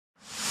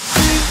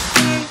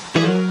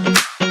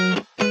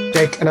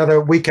take another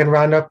weekend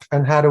roundup,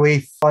 and how do we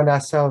find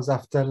ourselves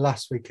after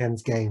last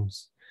weekend's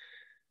games?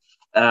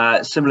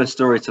 Similar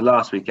story to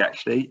last week,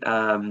 actually.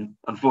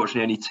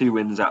 Unfortunately, only 2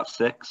 wins out of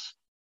 6,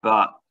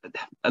 but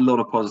a lot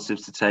of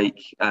positives to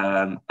take,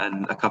 and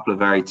a couple of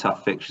very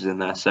tough fixtures in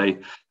there. So,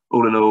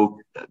 all in all,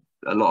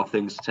 a lot of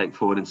things to take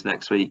forward into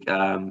next week.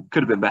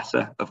 Could have been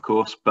better, of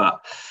course,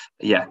 but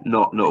yeah,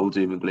 not all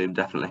doom and gloom,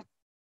 definitely.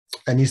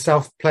 And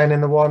yourself playing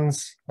in the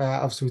ones,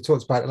 obviously we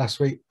talked about it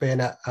last week,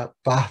 being at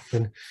Bath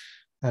and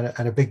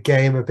a big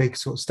game, a big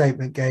sort of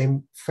statement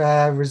game.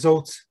 Fair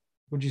result,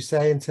 would you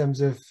say, in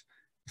terms of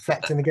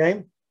affecting the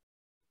game?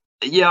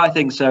 Yeah, I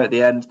think so. At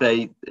the end,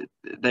 they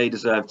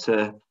deserve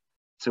to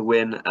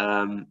win,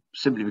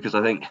 simply because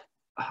I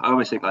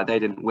always think like they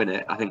didn't win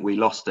it. I think we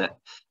lost it.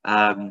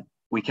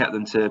 We kept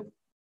them to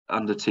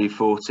under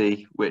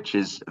 240, which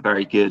is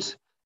very good.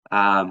 We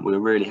were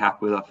really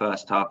happy with our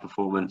first half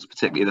performance,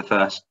 particularly the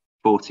first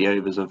 40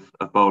 overs of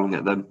bowling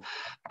at them.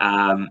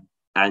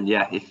 And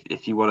yeah,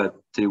 if you want to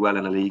do well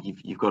in a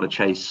league, you've got to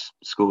chase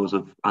scores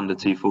of under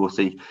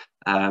 240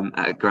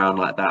 at a ground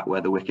like that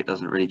where the wicket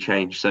doesn't really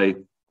change. So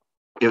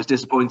it was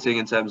disappointing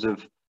in terms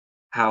of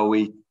how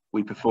we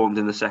performed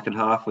in the second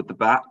half with the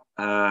bat.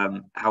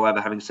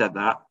 However, having said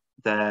that,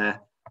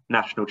 they're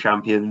national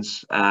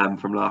champions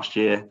from last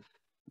year.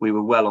 We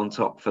were well on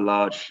top for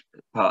large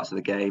parts of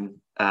the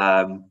game.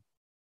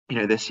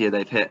 This year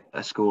they've hit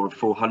a score of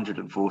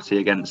 440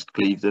 against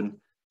Clevedon.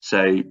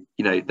 So,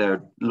 there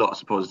are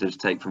lots of positives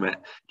to take from it.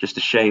 Just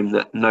a shame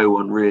that no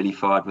one really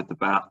fired with the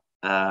bat.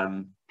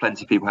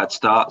 Plenty of people had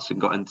starts and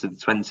got into the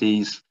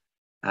 20s.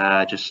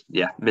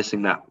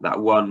 Missing that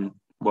one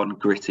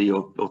gritty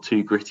or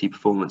 2 gritty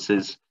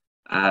performances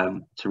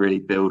to really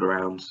build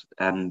around.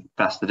 And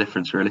that's the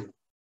difference, really.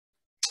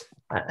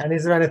 And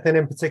is there anything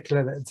in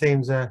particular that the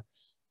teams are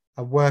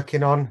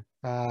working on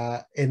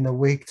in the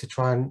week to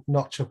try and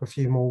notch up a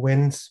few more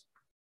wins?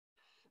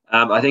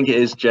 I think it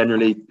is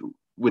generally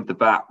with the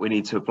bat, we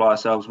need to apply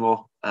ourselves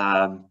more.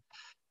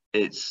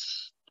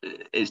 It's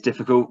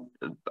difficult.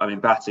 I mean,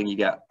 batting, you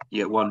get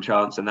one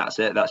chance and that's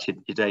it. That's your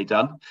day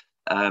done.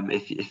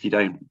 If you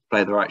don't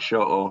play the right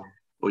shot or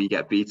you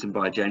get beaten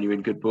by a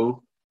genuine good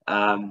ball.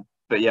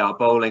 But yeah, our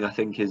bowling I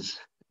think is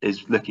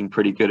looking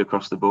pretty good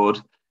across the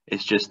board.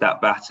 It's just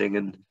that batting,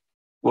 and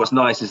what's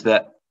nice is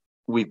that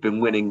we've been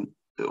winning.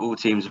 All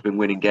teams have been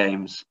winning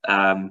games,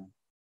 and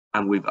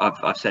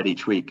I've said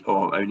each week,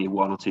 or only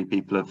 1 or 2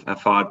 people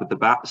have fired with the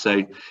bat.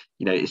 So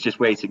it's just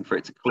waiting for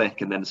it to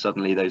click, and then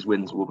suddenly those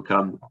wins will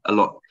become a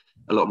lot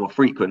more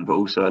frequent, but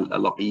also a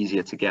lot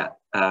easier to get.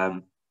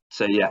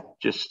 So yeah,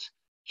 just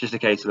a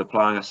case of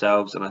applying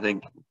ourselves, and I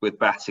think with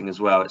batting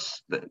as well,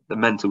 it's the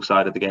mental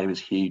side of the game is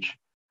huge.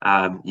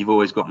 You've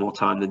always got more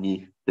time than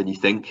you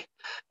think,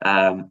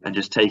 and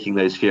just taking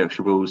those few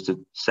extra balls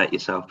to set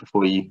yourself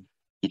before you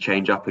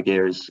change up a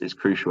gear is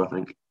crucial, I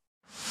think.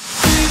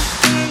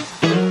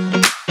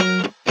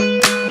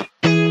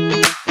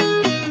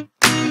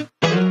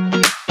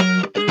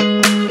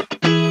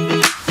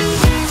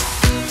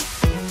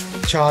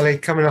 Charlie,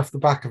 coming off the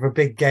back of a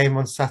big game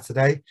on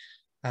Saturday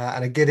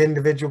and a good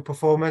individual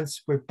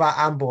performance with bat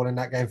and ball in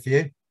that game for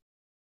you.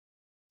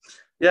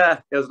 Yeah,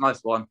 it was a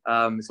nice one.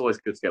 It's always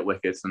good to get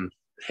wickets and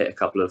hit a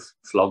couple of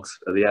slogs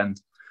at the end.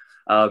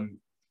 A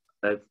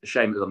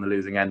shame it was on the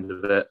losing end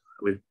of it.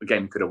 The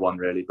game could have won,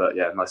 really, but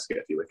yeah, nice to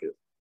get a few wickets.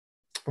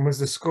 And was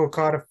the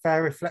scorecard a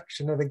fair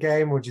reflection of the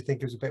game, or do you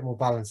think it was a bit more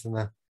balanced than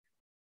that?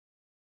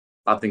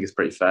 I think it's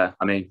pretty fair.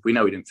 I mean, we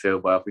know we didn't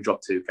field well. We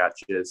dropped 2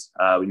 catches.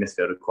 We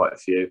misfielded quite a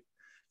few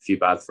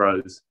bad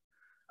throws.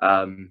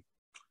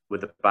 With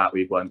the bat,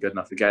 we weren't good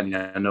enough again.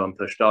 No one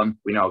pushed on.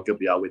 We know how good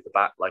we are with the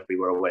bat, like we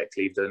were away at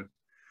Clevedon.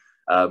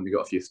 We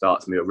got a few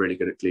starts and we were really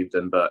good at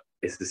Clevedon, but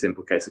it's the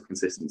simple case of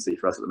consistency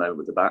for us at the moment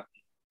with the bat.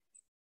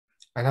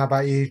 And how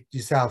about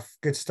yourself?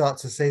 Good start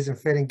to the season,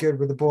 feeling good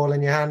with the ball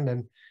in your hand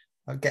and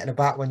getting a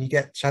bat when you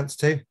get a chance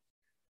to?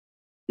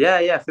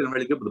 Yeah, feeling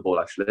really good with the ball,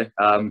 actually.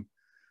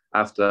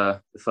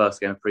 After the first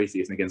game of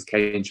pre-season against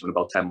Cambridge, when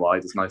about 10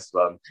 wide, it's nice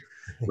to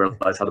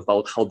realise how to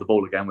hold the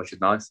ball again, which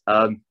is nice.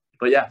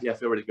 But yeah, I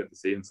feel really good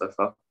this season so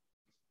far.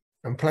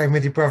 And playing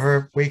with your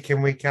brother week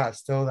in, week out,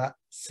 still that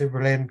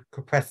sibling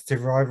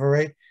competitive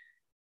rivalry?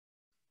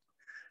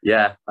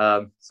 Yeah,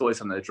 it's always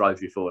something that drives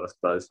you forward, I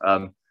suppose.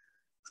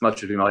 As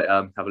much as we might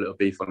have a little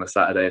beef on a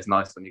Saturday, it's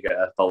nice when you get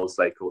a bowl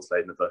slate, court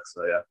slate in the book,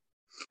 so yeah.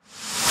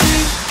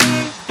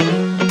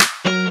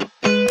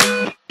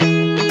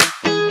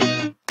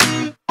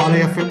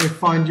 Ollie, I think we'll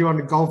find you on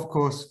the golf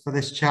course for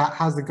this chat.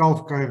 How's the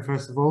golf going,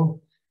 first of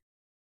all?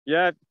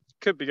 Yeah,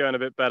 could be going a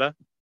bit better.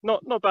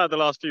 Not bad the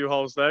last few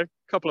holes, though.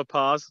 Couple of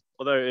pars,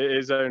 although it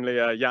is only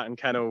a Yat and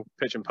Kennel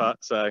pitch and putt,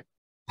 so.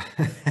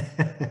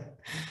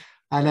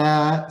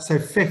 And so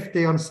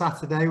 50 on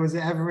Saturday, was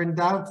it ever in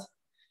doubt?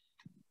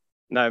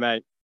 No,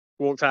 mate.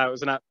 Walked out.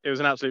 It was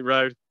an absolute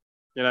road.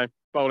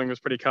 Bowling was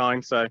pretty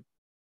kind, so.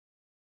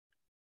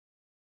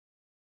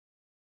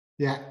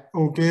 Yeah,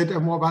 all good.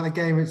 And what about the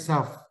game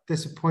itself?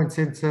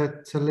 Disappointing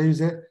to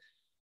lose it?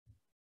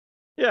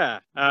 Yeah,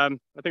 I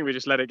think we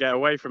just let it get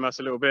away from us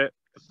a little bit.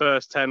 The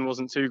first 10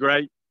 wasn't too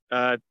great.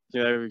 Let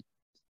the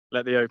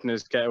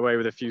openers get away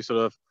with a few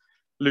sort of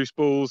loose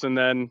balls, and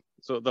then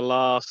sort of the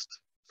last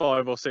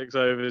 5 or 6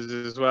 overs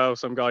as well,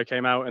 some guy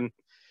came out and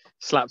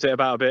slapped it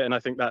about a bit, and I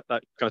think that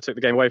kind of took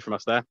the game away from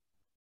us there.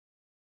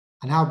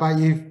 And how about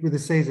you with the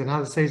season?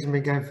 How's the season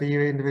been going for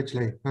you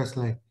individually,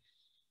 personally?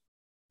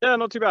 Yeah,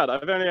 not too bad.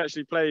 I've only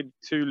actually played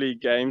 2 league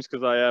games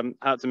because I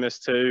had to miss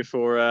 2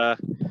 for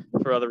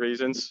other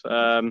reasons.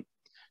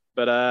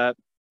 But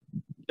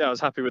yeah, I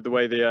was happy with the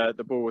way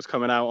the ball was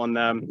coming out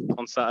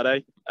on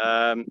Saturday.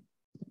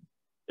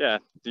 Yeah,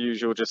 the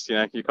usual. Just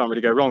you can't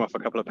really go wrong off a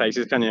couple of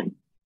paces, can you?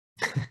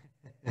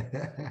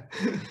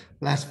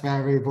 Less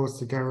variables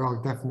to go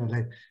wrong,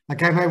 definitely.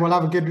 Okay, mate. We'll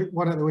have a good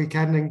one at the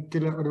weekend, and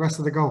good luck with the rest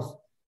of the golf.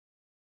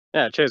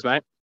 Yeah, cheers,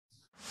 mate.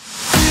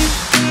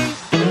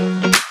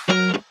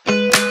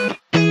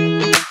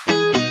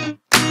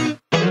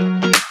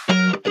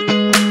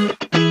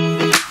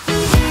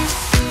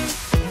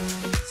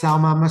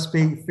 Salman must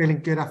be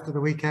feeling good after the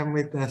weekend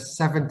with the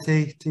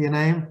 70 to your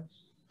name.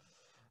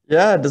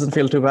 Yeah, it doesn't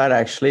feel too bad,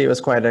 actually. It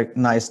was quite a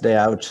nice day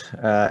out.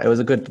 It was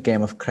a good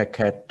game of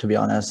cricket, to be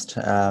honest.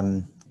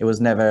 It was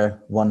never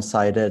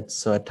one-sided,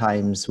 so at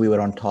times we were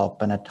on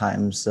top and at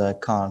times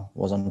Khan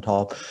was on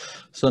top.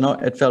 So no,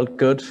 it felt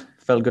good.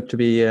 Felt good to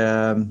be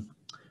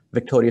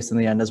victorious in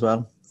the end as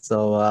well.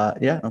 So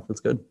yeah, it feels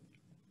good.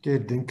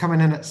 Good. And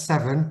coming in at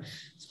 7,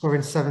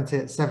 scoring 70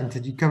 at 7,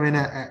 did you come in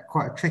at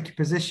quite a tricky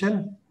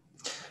position?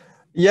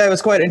 Yeah, it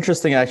was quite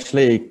interesting,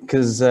 actually,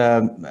 because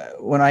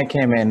when I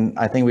came in,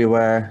 I think we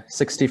were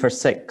 60 for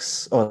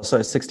 6, or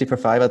sorry, 60 for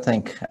 5, I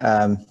think,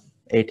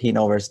 18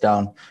 overs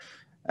down.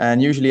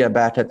 And usually I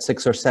bat at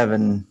 6 or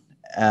 7,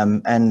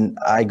 and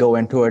I go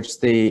in towards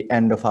the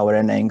end of our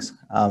innings.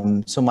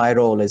 So my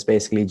role is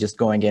basically just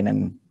going in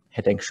and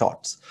hitting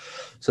shots.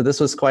 So this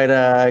was quite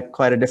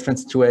a different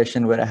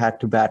situation where I had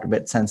to bat a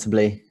bit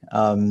sensibly.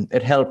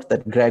 It helped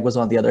that Greg was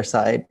on the other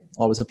side.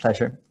 Always a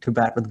pleasure to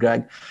bat with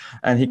Greg,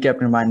 and he kept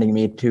reminding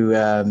me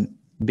to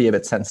be a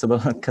bit sensible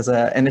because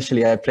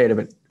initially I played a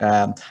bit.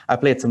 I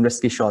played some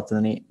risky shots,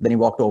 and then he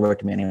walked over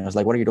to me and he was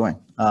like, "What are you doing?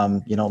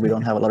 We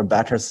don't have a lot of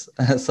batters,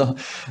 so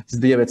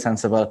just be a bit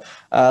sensible."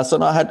 So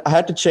no, I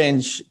had to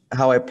change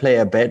how I play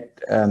a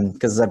bit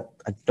because I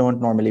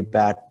don't normally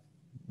bat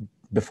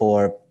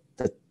before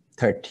the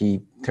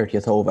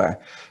 30th over.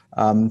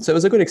 So it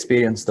was a good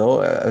experience,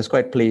 though. I was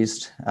quite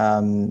pleased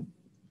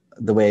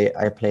the way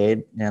I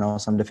played,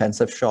 some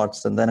defensive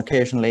shots, and then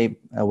occasionally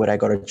where I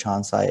got a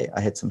chance, I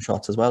hit some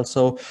shots as well.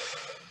 So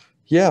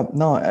yeah,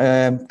 no,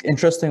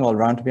 interesting all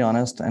around, to be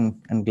honest,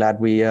 and glad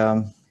we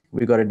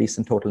got a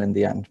decent total in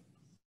the end.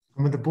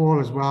 And with the ball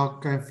as well,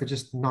 going for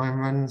just 9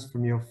 runs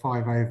from your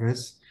 5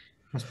 overs,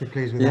 must be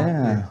pleased with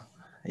that.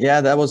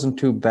 Yeah, that wasn't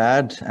too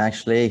bad,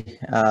 actually.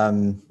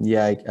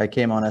 I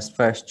came on as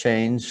first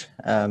change,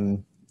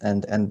 and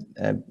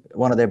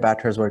one of their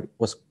batters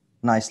was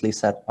nicely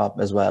set up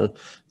as well.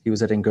 He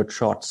was hitting good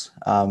shots.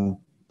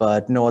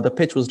 But no, the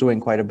pitch was doing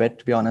quite a bit,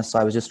 to be honest. So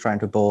I was just trying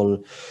to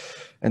bowl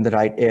in the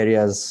right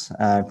areas,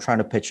 trying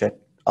to pitch it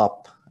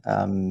up.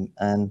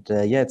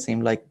 It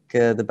seemed like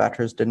the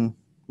batters didn't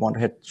want to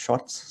hit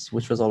shots,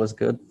 which is always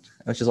good.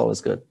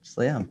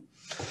 So yeah.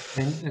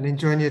 And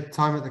enjoying your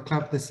time at the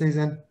club this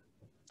season?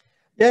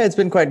 Yeah, it's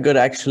been quite good,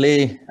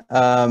 actually.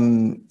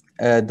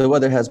 The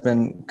weather has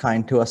been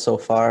kind to us so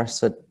far,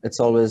 so it's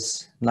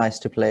always nice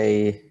to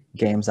play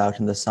games out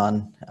in the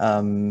sun.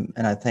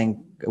 And I think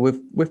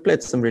we've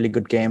played some really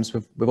good games.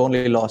 We've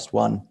only lost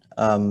one,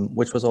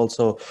 which was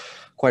also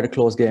quite a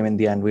close game in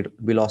the end.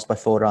 We lost by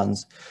 4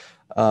 runs.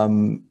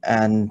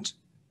 And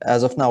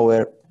as of now,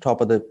 we're top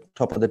of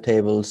the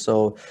table,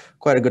 so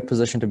quite a good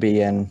position to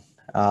be in.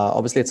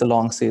 Obviously, it's a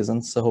long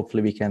season, so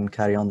hopefully we can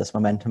carry on this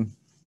momentum.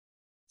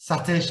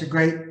 Satish, a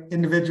great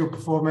individual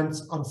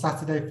performance on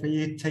Saturday for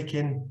you,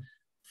 taking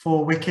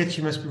 4 wickets.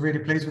 You must be really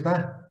pleased with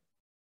that.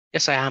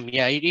 Yes, I am.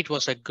 Yeah, it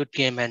was a good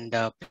game, and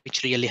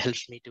pitch really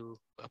helps me to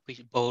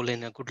bowl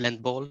in a good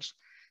length balls.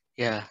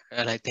 Yeah,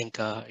 and I think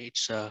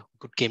it's a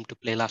good game to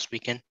play last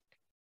weekend.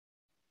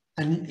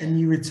 And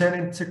you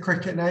returning to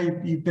cricket now?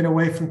 You've been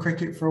away from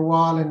cricket for a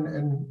while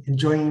and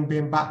enjoying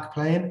being back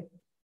playing?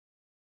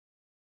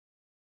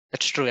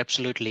 That's true,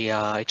 absolutely.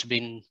 It's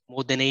been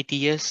more than 80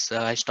 years.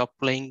 I stopped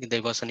playing.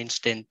 There was an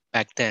incident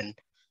back then,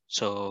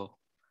 so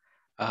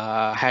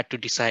I had to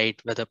decide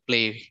whether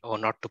play or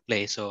not to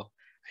play. So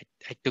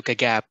I took a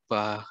gap.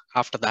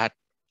 After that,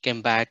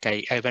 came back.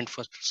 I went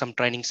for some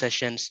training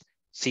sessions,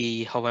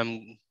 see how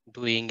I'm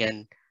doing,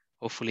 and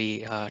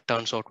hopefully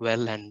turns out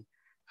well. And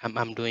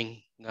I'm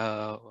doing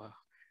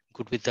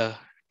good with the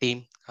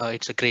team.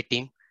 It's a great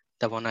team,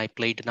 the one I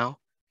played now.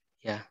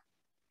 Yeah.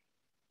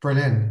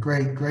 Brilliant,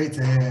 great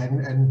to hear,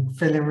 and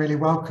feeling really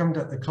welcomed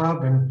at the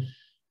club, and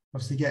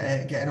obviously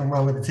getting on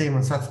well with the team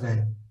on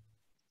Saturday.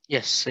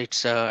 Yes,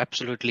 it's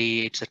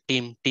absolutely, it's a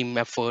team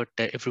effort.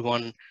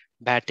 Everyone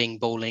batting,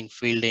 bowling,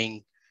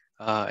 fielding,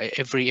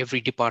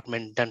 every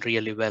department done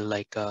really well.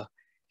 Like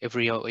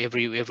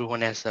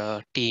everyone as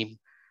a team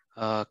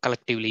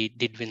collectively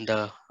did win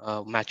the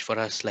match for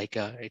us. Like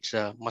it's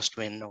a must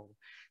win or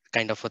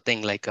kind of a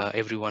thing. Like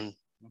everyone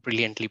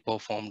brilliantly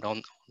performed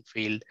on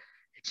field.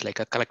 It's like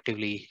a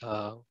collectively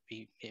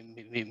we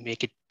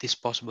make it this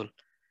possible.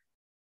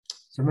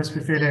 So must be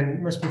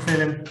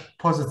feeling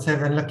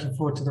positive and looking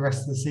forward to the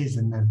rest of the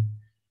season then.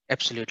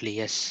 Absolutely,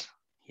 yes.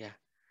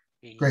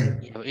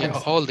 Great.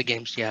 All the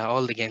games. Yeah,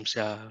 all the games.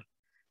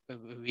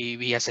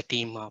 We as a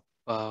team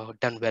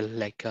done well.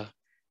 Like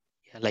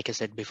I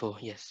said before.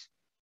 Yes.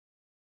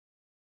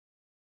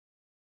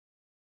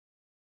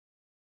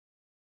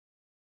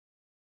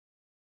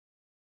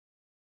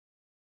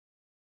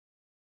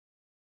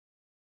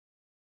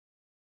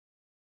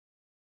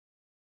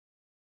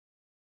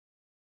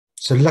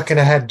 So looking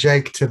ahead,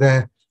 Jake, to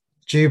the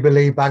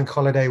Jubilee Bank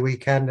Holiday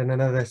weekend and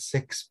another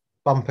 6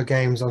 bumper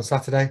games on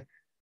Saturday.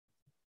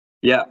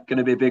 Yeah, going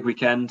to be a big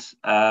weekend.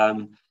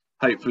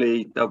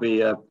 Hopefully there'll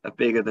be a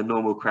bigger than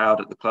normal crowd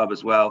at the club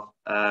as well,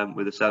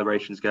 with the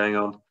celebrations going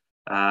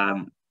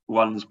on.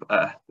 One's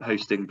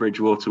hosting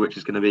Bridgewater, which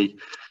is going to be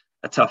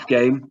a tough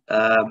game,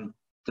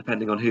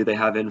 depending on who they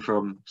have in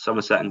from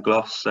Somerset and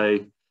Gloucester.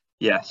 So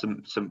yeah,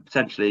 some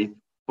potentially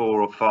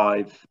 4 or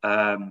 5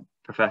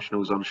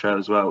 professionals on show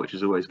as well, which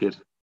is always good.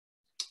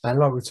 And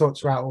like we talked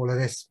throughout all of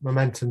this,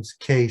 momentum's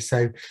key.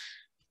 So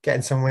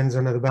getting some wins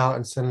under the belt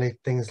and suddenly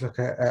things look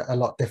a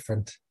lot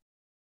different.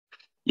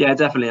 Yeah,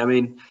 definitely. I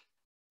mean,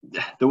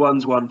 the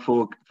ones won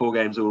 4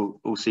 games all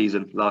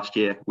season last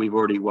year. We've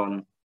already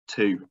won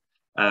 2.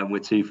 We're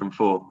 2 from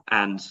 4,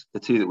 and the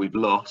 2 that we've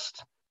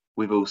lost,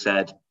 we've all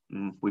said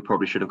we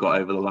probably should have got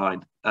over the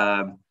line.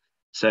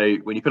 So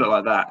when you put it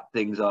like that,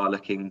 things are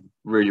looking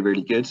really,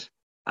 really good.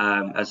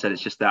 As I said,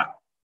 it's just that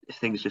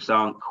things just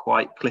aren't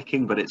quite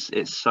clicking, but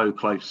it's so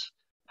close.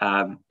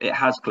 It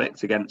has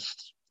clicked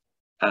against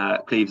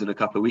Clevedon a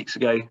couple of weeks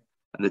ago,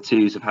 and the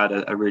Twos have had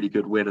a really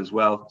good win as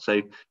well.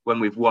 So when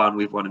we've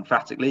won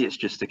emphatically. It's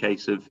just a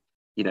case of,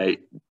 you know,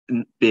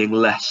 being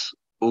less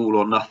all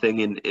or nothing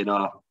in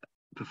our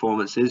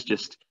performances.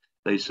 Just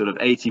those sort of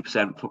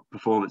 80%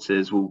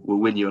 performances will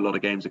win you a lot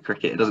of games of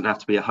cricket. It doesn't have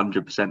to be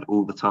 100%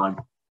 all the time.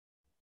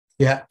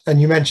 Yeah, and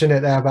you mentioned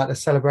it there about the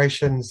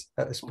celebrations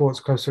at the sports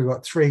club. So we've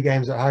got 3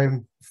 games at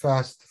home,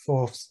 1st,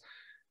 4th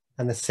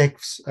and the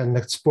 6th, and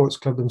the sports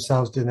club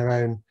themselves doing their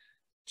own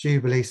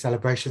Jubilee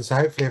celebration. So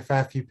hopefully a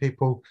fair few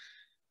people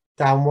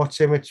down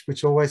watching,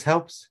 which always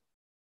helps.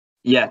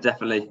 Yeah,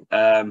 definitely.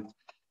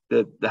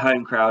 The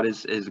home crowd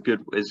is a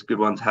good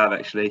one to have,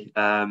 actually.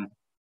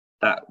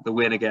 That the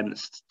win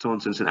against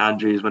Taunton St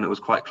Andrews, when it was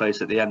quite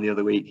close at the end the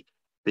other week,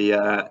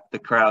 the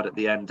crowd at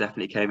the end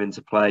definitely came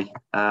into play.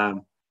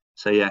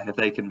 So yeah, if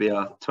they can be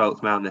our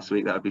 12th man this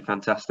week, that would be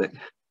fantastic.